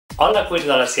Hola, quiz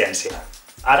de la ciència!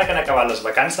 Ara que han acabat les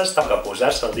vacances, toca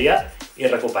posar-se al dia i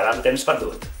recuperar el temps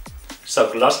perdut.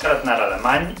 Soc l'Òscar Aznar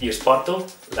alemany i us porto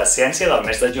la ciència del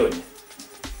mes de juny.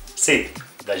 Sí,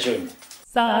 de juny.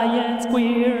 Science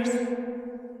Queers.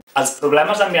 Els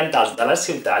problemes ambientals de les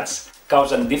ciutats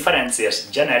causen diferències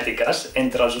genètiques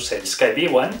entre els ocells que hi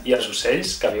viuen i els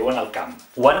ocells que viuen al camp.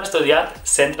 Ho han estudiat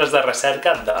centres de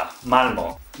recerca de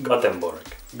Malmö,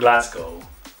 Gothenburg, Glasgow,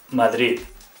 Madrid,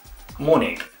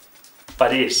 Múnich,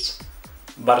 París,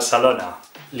 Barcelona,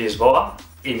 Lisboa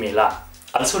i Milà.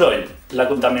 El soroll, la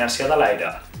contaminació de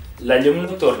l'aire, la llum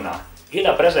nocturna i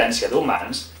la presència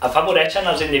d'humans afavoreixen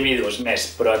els individus més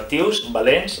proactius,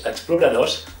 valents,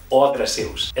 exploradors o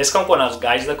agressius. És com quan els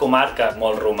gais de comarca,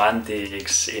 molt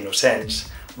romàntics, innocents,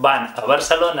 van a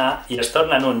Barcelona i es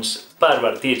tornen uns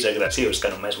pervertits agressius que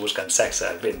només busquen sexe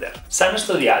a Grindr. S'han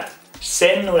estudiat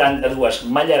 192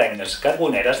 mallarengues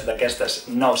carboneres d'aquestes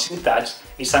 9 ciutats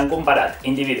i s'han comparat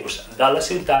individus de la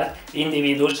ciutat i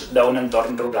individus d'un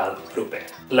entorn rural proper.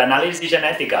 L'anàlisi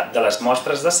genètica de les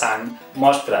mostres de sang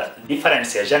mostra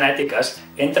diferències genètiques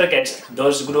entre aquests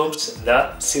dos grups de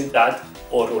ciutat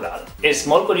o rural. És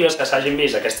molt curiós que s'hagin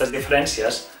vist aquestes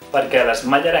diferències perquè les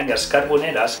mallarengues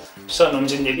carboneres són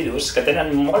uns individus que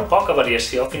tenen molt poca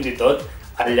variació fins i tot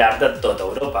al llarg de tota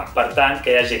Europa. Per tant,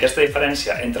 que hi hagi aquesta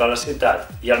diferència entre la ciutat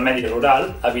i el medi rural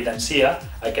evidencia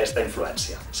aquesta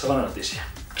influència. Segona notícia.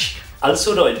 El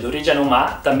soroll d'origen humà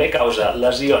també causa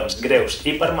lesions greus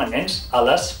i permanents a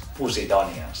les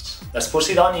posidònies. Les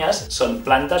posidònies són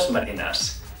plantes marines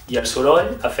i el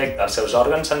soroll afecta els seus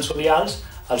òrgans sensorials,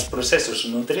 els processos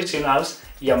nutricionals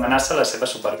i amenaça la seva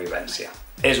supervivència.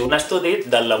 És un estudi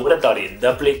del Laboratori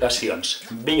d'Aplicacions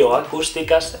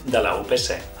Bioacústiques de la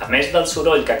UPC. A més del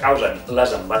soroll que causen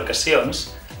les embarcacions,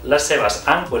 les seves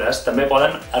àncores també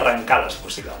poden arrencar les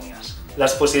posidònies.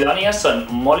 Les posidònies són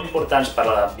molt importants per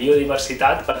a la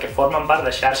biodiversitat perquè formen part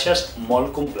de xarxes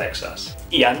molt complexes.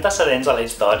 Hi ha antecedents a la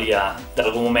història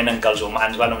d'algun moment en què els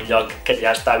humans van a un lloc que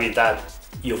ja està habitat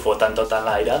i ho foten tot en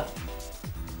l'aire?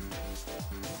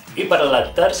 I per a la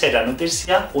tercera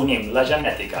notícia unim la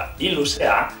genètica i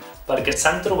l'oceà perquè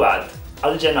s'han trobat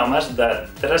els genomes de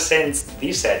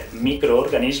 317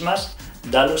 microorganismes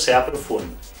de l'oceà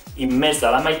profund i més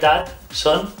de la meitat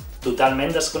són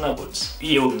totalment desconeguts.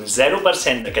 I un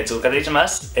 0% d'aquests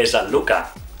organismes és el lucà,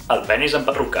 el penis en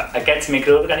perruca. Aquests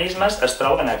microorganismes es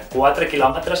troben a 4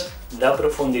 quilòmetres de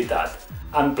profunditat,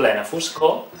 en plena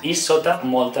foscor i sota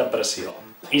molta pressió.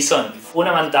 I són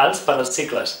fonamentals per als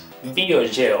cicles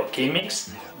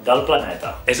biogeoquímics del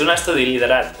planeta. És un estudi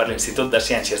liderat per l'Institut de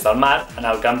Ciències del Mar en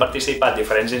el que han participat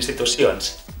diferents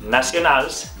institucions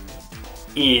nacionals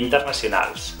i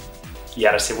internacionals. I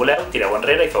ara, si voleu, tireu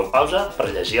enrere i feu pausa per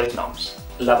llegir els noms.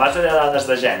 La base de dades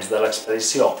de gens de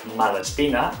l'expedició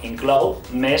Malespina inclou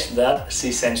més de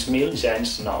 600.000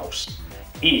 gens nous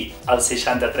i el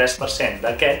 63%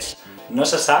 d'aquests no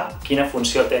se sap quina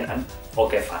funció tenen o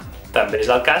què fan. També és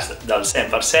el cas del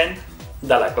 100%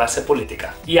 de la classe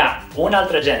política. Hi ha un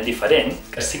altre gen diferent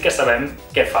que sí que sabem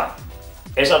què fa.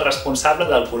 És el responsable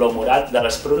del color morat de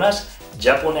les prunes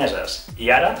japoneses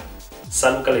i ara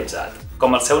s'ha localitzat.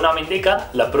 Com el seu nom indica,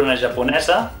 la pruna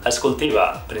japonesa es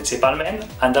cultiva principalment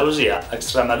a Andalusia,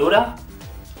 Extremadura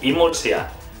i Múrcia,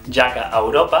 ja que a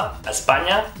Europa,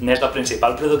 Espanya n'és el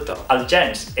principal productor. Els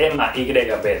gens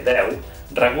MYB10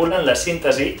 regulen la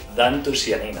síntesi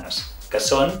d'antocianines, que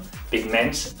són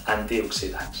pigments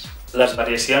antioxidants. Les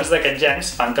variacions d'aquests gens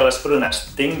fan que les prunes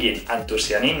tinguin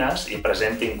antocianines i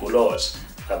presentin colors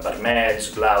vermells,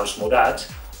 blaus, morats,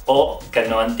 o que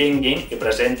no en tinguin i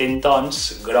presentin tons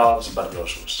grocs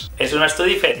verdosos. És un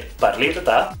estudi fet per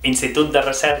l'IRTA, Institut de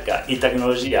Recerca i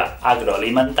Tecnologia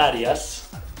Agroalimentàries,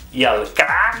 i el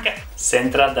CRAC,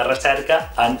 Centre de Recerca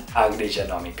en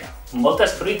Agrigenòmica.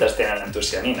 Moltes fruites tenen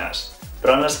antocianines,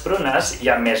 però en les prunes hi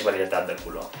ha més varietat de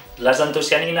color. Les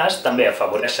antocianines també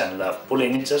afavoreixen la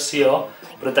pol·linització,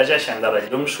 protegeixen de la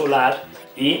llum solar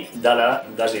i de la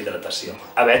deshidratació.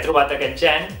 Haver trobat aquest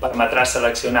gen permetrà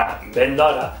seleccionar ben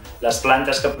d'hora les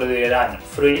plantes que produiran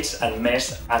fruits amb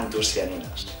més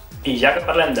antocianines. I ja que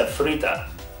parlem de fruita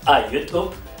a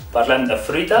YouTube, parlem de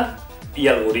fruita i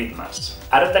algoritmes.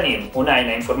 Ara tenim una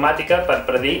eina informàtica per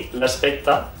predir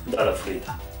l'aspecte de la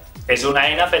fruita. És una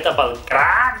eina feta pel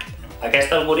crac!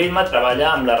 Aquest algoritme treballa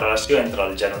amb la relació entre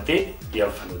el genotip i el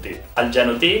fenotip. El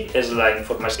genotip és la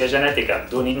informació genètica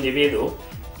d'un individu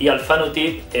i el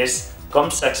fenotip és com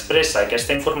s'expressa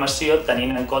aquesta informació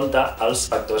tenint en compte els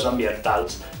factors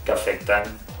ambientals que afecten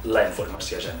la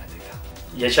informació genètica.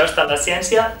 I això ha estat la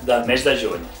ciència del mes de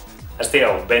juny.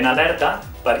 Estigueu ben alerta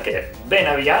perquè ben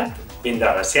aviat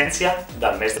vindrà la ciència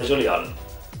del mes de juliol.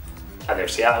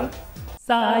 Adéu-siau.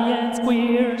 Science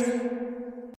queers.